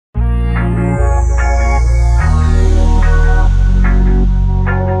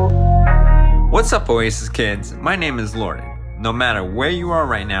What's up, Oasis Kids? My name is Lauren. No matter where you are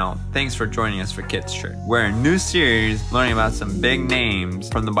right now, thanks for joining us for Kids Church. We're in a new series learning about some big names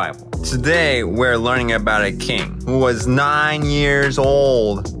from the Bible. Today, we're learning about a king who was 9 years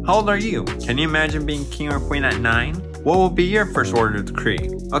old. How old are you? Can you imagine being king or queen at 9? What will be your first order of decree?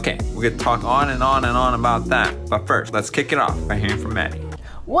 Okay, we could talk on and on and on about that. But first, let's kick it off by hearing from Maddy.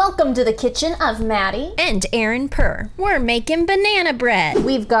 Welcome to the kitchen of Maddy and Aaron Purr. We're making banana bread.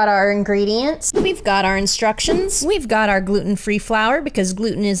 We've got our ingredients. We've got our instructions. We've got our gluten-free flour because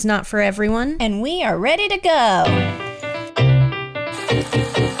gluten is not for everyone. And we are ready to go.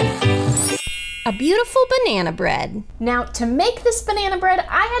 A beautiful banana bread. Now, to make this banana bread,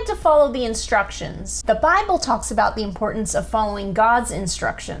 I had to follow the instructions. The Bible talks about the importance of following God's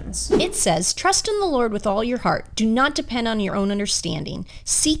instructions. It says, trust in the Lord with all your heart. Do not depend on your own understanding.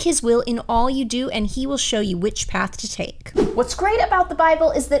 Seek His will in all you do, and He will show you which path to take. What's great about the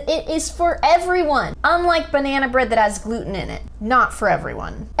Bible is that it is for everyone, unlike banana bread that has gluten in it. Not for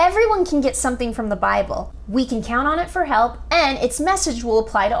everyone. Everyone can get something from the Bible. We can count on it for help, and its message will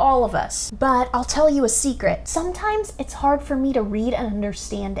apply to all of us. But I'll tell you a secret. Sometimes it's hard for me to read and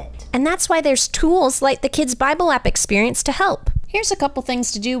understand it. And that's why there's tools like the Kids Bible app experience to help. Here's a couple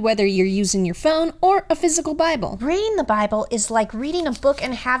things to do whether you're using your phone or a physical Bible. Reading the Bible is like reading a book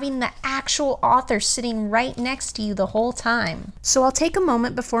and having the actual author sitting right next to you the whole time. So I'll take a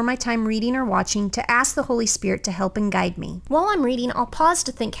moment before my time reading or watching to ask the Holy Spirit to help and guide me. While I'm reading, I'll pause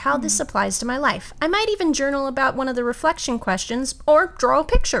to think how this applies to my life. I might even journal about one of the reflection questions or draw a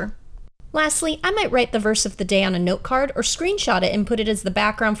picture. Lastly, I might write the verse of the day on a note card or screenshot it and put it as the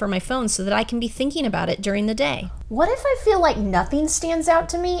background for my phone so that I can be thinking about it during the day. What if I feel like nothing stands out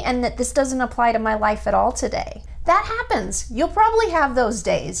to me and that this doesn't apply to my life at all today? That happens. You'll probably have those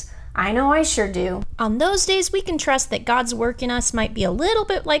days. I know I sure do. On those days, we can trust that God's work in us might be a little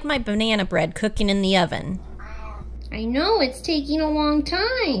bit like my banana bread cooking in the oven. I know it's taking a long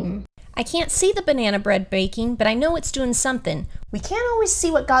time. I can't see the banana bread baking, but I know it's doing something. We can't always see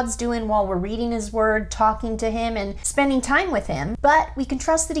what God's doing while we're reading His Word, talking to Him, and spending time with Him, but we can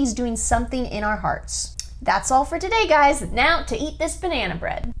trust that He's doing something in our hearts. That's all for today, guys. Now to eat this banana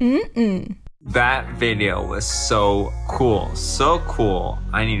bread. That video was so cool. So cool.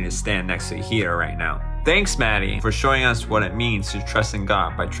 I need to stand next to the heater right now. Thanks, Maddy, for showing us what it means to trust in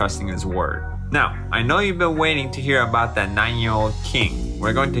God by trusting His Word. Now, I know you've been waiting to hear about that 9-year-old king.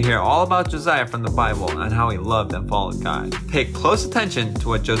 We're going to hear all about Josiah from the Bible and how he loved and followed God. Pay close attention to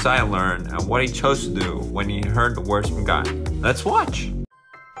what Josiah learned and what he chose to do when he heard the words from God. Let's watch.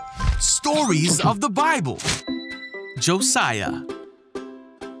 Stories of the Bible. Josiah.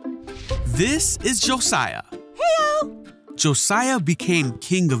 This is Josiah. Heyo! Josiah became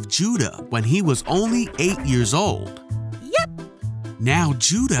king of Judah when he was only 8 years old. Yep. Now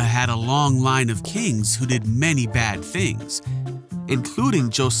Judah had a long line of kings who did many bad things,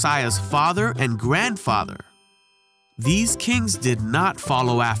 including Josiah's father and grandfather. These kings did not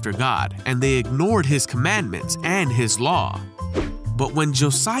follow after God, and they ignored His commandments and His law. But when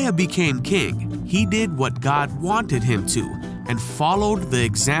Josiah became king, he did what God wanted him to and followed the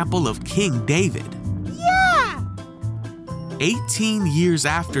example of King David. Yeah! 18 years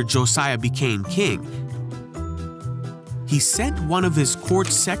after Josiah became king, he sent one of his court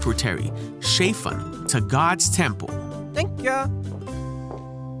secretary, Shaphan, to God's temple. Thank you.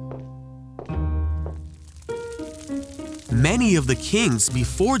 Many of the kings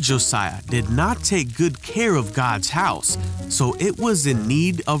before Josiah did not take good care of God's house, so it was in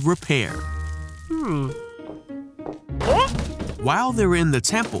need of repair. While they were in the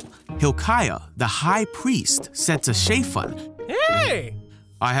temple, Hilkiah, the high priest, said to Shaphan, Hey!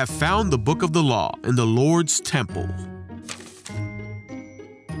 I have found the book of the law in the Lord's temple.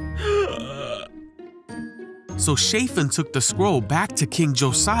 So Shaphan took the scroll back to King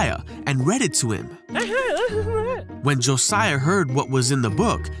Josiah and read it to him. When Josiah heard what was in the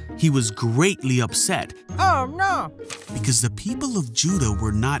book, he was greatly upset. Oh no! Because the people of Judah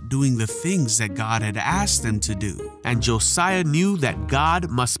were not doing the things that God had asked them to do. And Josiah knew that God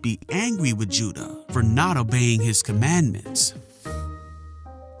must be angry with Judah for not obeying His commandments.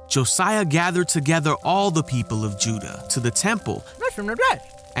 Josiah gathered together all the people of Judah to the temple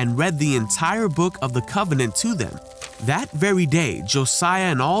and read the entire book of the covenant to them. That very day,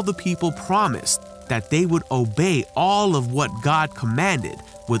 Josiah and all the people promised that they would obey all of what God commanded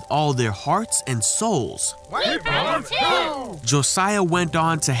with all their hearts and souls. We promise too! Josiah went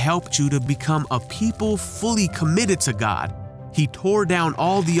on to help Judah become a people fully committed to God. He tore down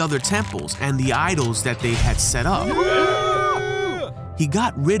all the other temples and the idols that they had set up. he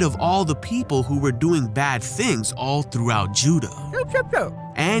got rid of all the people who were doing bad things all throughout Judah.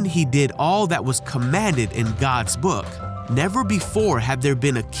 And he did all that was commanded in God's book. Never before had there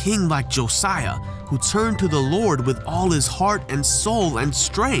been a king like Josiah who turned to the Lord with all his heart and soul and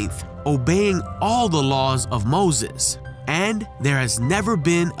strength, obeying all the laws of Moses. And there has never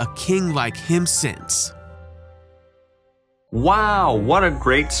been a king like him since. Wow, what a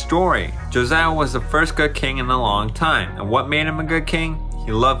great story. Josiah was the first good king in a long time. And what made him a good king?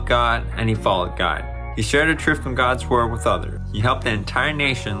 He loved God and he followed God. He shared the truth from God's word with others. He helped the entire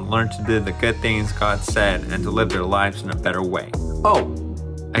nation learn to do the good things God said and to live their lives in a better way. Oh,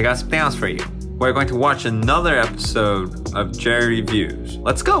 I got something else for you. We're going to watch another episode of Jerry Reviews.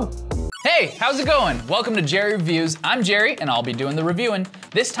 Let's go. Hey, how's it going? Welcome to Jerry Reviews. I'm Jerry and I'll be doing the reviewing.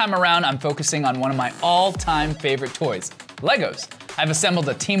 This time around, I'm focusing on one of my all-time favorite toys, Legos. I've assembled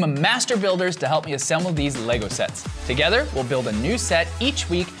a team of master builders to help me assemble these Lego sets. Together, we'll build a new set each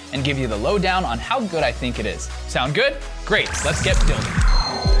week and give you the lowdown on how good I think it is. Sound good? Great, let's get building.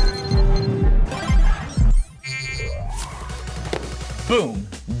 Boom.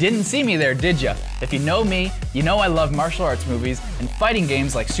 Didn't see me there, did ya? If you know me, you know I love martial arts movies and fighting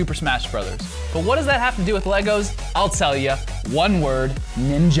games like Super Smash Bros. But what does that have to do with Legos? I'll tell ya, one word,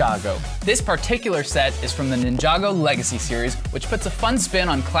 Ninjago. This particular set is from the Ninjago Legacy series, which puts a fun spin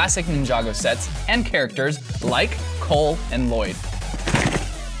on classic Ninjago sets and characters like Cole and Lloyd.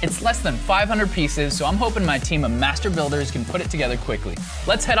 It's less than 500 pieces, so I'm hoping my team of master builders can put it together quickly.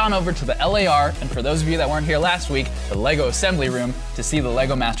 Let's head on over to the LAR, and for those of you that weren't here last week, the Lego Assembly Room, to see the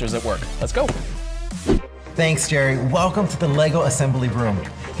Lego Masters at work. Let's go. Thanks, Jerry. Welcome to the Lego Assembly Room.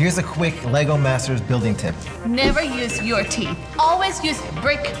 Here's a quick Lego Masters building tip. Never use your teeth. Always use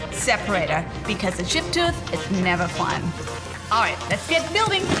brick separator, because a chipped tooth is never fun. All right, let's get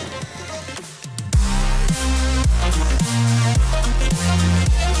building.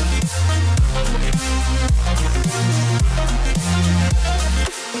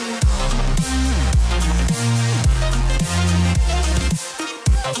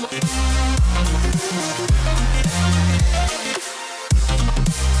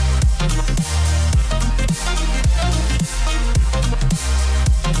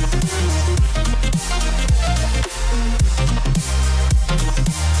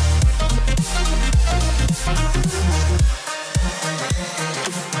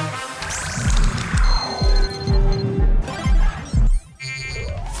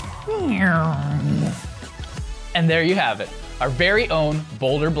 And there you have it, our very own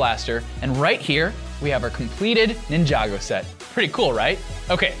Boulder Blaster. And right here, we have our completed Ninjago set. Pretty cool, right?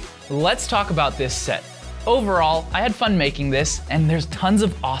 Okay, let's talk about this set. Overall, I had fun making this, and there's tons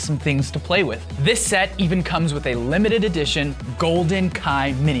of awesome things to play with. This set even comes with a limited edition Golden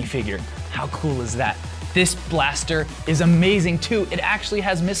Kai minifigure. How cool is that? This blaster is amazing too. It actually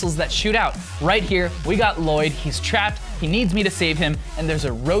has missiles that shoot out. Right here, we got Lloyd. He's trapped. He needs me to save him. And there's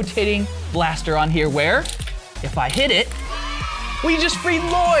a rotating blaster on here where, if I hit it, we just freed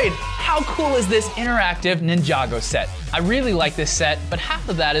Lloyd. How cool is this interactive Ninjago set? I really like this set, but half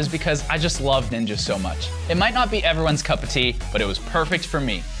of that is because I just love ninjas so much. It might not be everyone's cup of tea, but it was perfect for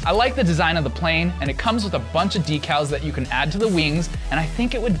me. I like the design of the plane, and it comes with a bunch of decals that you can add to the wings, and I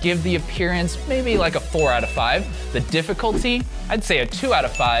think it would give the appearance maybe like a 4 out of 5. The difficulty, I'd say a 2 out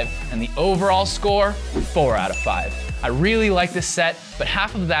of 5, and the overall score, 4 out of 5. I really like this set, but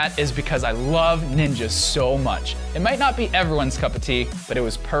half of that is because I love ninjas so much. It might not be everyone's cup of tea, but it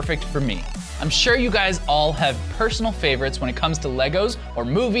was perfect for me. I'm sure you guys all have personal favorites when it comes to Legos or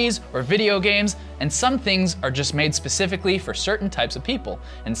movies or video games, and some things are just made specifically for certain types of people,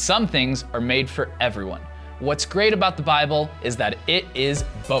 and some things are made for everyone. What's great about the Bible is that it is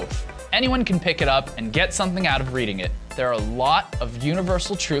both. Anyone can pick it up and get something out of reading it. There are a lot of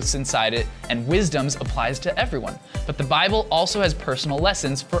universal truths inside it, and wisdoms applies to everyone. But the Bible also has personal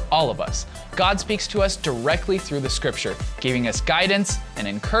lessons for all of us. God speaks to us directly through the scripture, giving us guidance and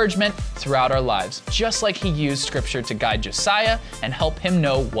encouragement throughout our lives, just like he used scripture to guide Josiah and help him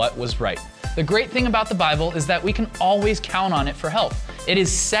know what was right. The great thing about the Bible is that we can always count on it for help. It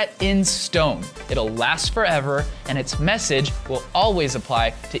is set in stone. It'll last forever, and its message will always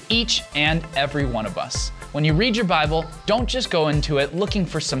apply to each and every one of us. When you read your Bible, don't just go into it looking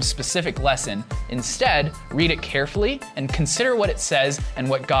for some specific lesson. Instead, read it carefully and consider what it says and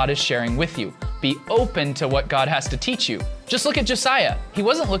what God is sharing with you. Be open to what God has to teach you. Just look at Josiah. He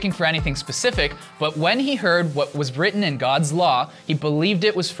wasn't looking for anything specific, but when he heard what was written in God's law, he believed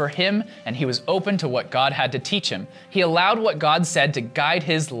it was for him, and he was open to what God had to teach him. He allowed what God said to guide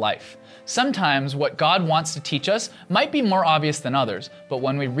his life. Sometimes what God wants to teach us might be more obvious than others, but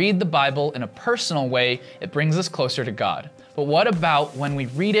when we read the Bible in a personal way, it brings us closer to God. But what about when we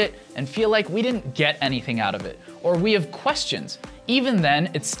read it and feel like we didn't get anything out of it, or we have questions? Even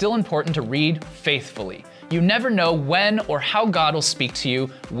then, it's still important to read faithfully. You never know when or how God will speak to you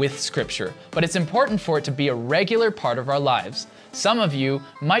with Scripture, but it's important for it to be a regular part of our lives. Some of you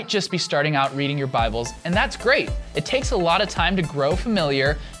might just be starting out reading your Bibles, and that's great. It takes a lot of time to grow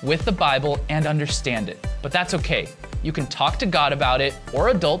familiar with the Bible and understand it, but that's okay. You can talk to God about it or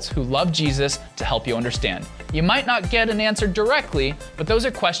adults who love Jesus to help you understand. You might not get an answer directly, but those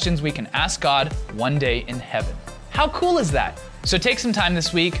are questions we can ask God one day in heaven. How cool is that? So take some time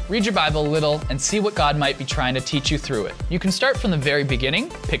this week, read your Bible a little, and see what God might be trying to teach you through it. You can start from the very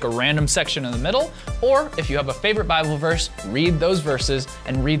beginning, pick a random section in the middle, or if you have a favorite Bible verse, read those verses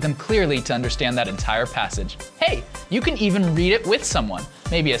and read them clearly to understand that entire passage. Hey, you can even read it with someone,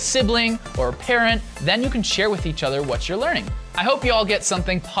 maybe a sibling or a parent, then you can share with each other what you're learning. I hope you all get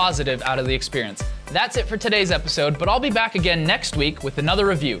something positive out of the experience. That's it for today's episode, but I'll be back again next week with another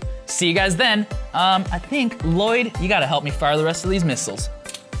review. See you guys then. I think, Lloyd, you gotta help me fire the rest of these missiles.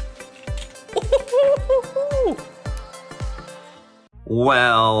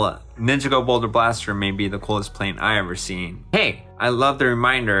 Well, Ninjago Boulder Blaster may be the coolest plane I ever seen. Hey, I love the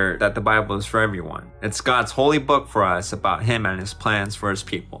reminder that the Bible is for everyone. It's God's holy book for us about Him and His plans for His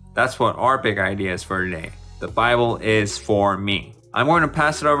people. That's what our big idea is for today. The Bible is for me. I'm going to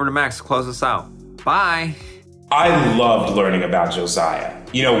pass it over to Max to close us out. Bye. I loved learning about Josiah.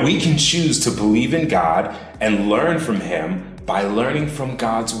 You know, we can choose to believe in God and learn from Him by learning from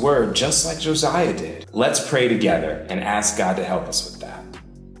God's Word, just like Josiah did. Let's pray together and ask God to help us with that.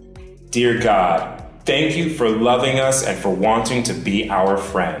 Dear God, thank you for loving us and for wanting to be our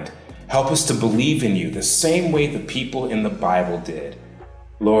friend. Help us to believe in you the same way the people in the Bible did.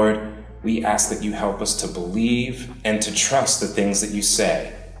 Lord, we ask that you help us to believe and to trust the things that you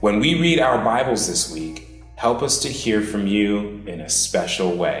say. When we read our Bibles this week, help us to hear from you in a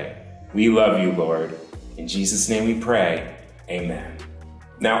special way. We love you, Lord. In Jesus' name we pray, amen.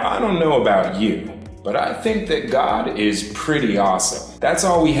 Now, I don't know about you, but I think that God is pretty awesome. That's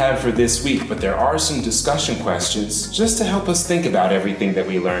all we have for this week, but there are some discussion questions just to help us think about everything that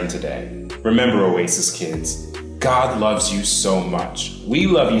we learned today. Remember, Oasis Kids, God loves you so much. We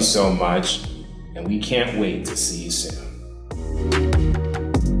love you so much, and we can't wait to see you soon.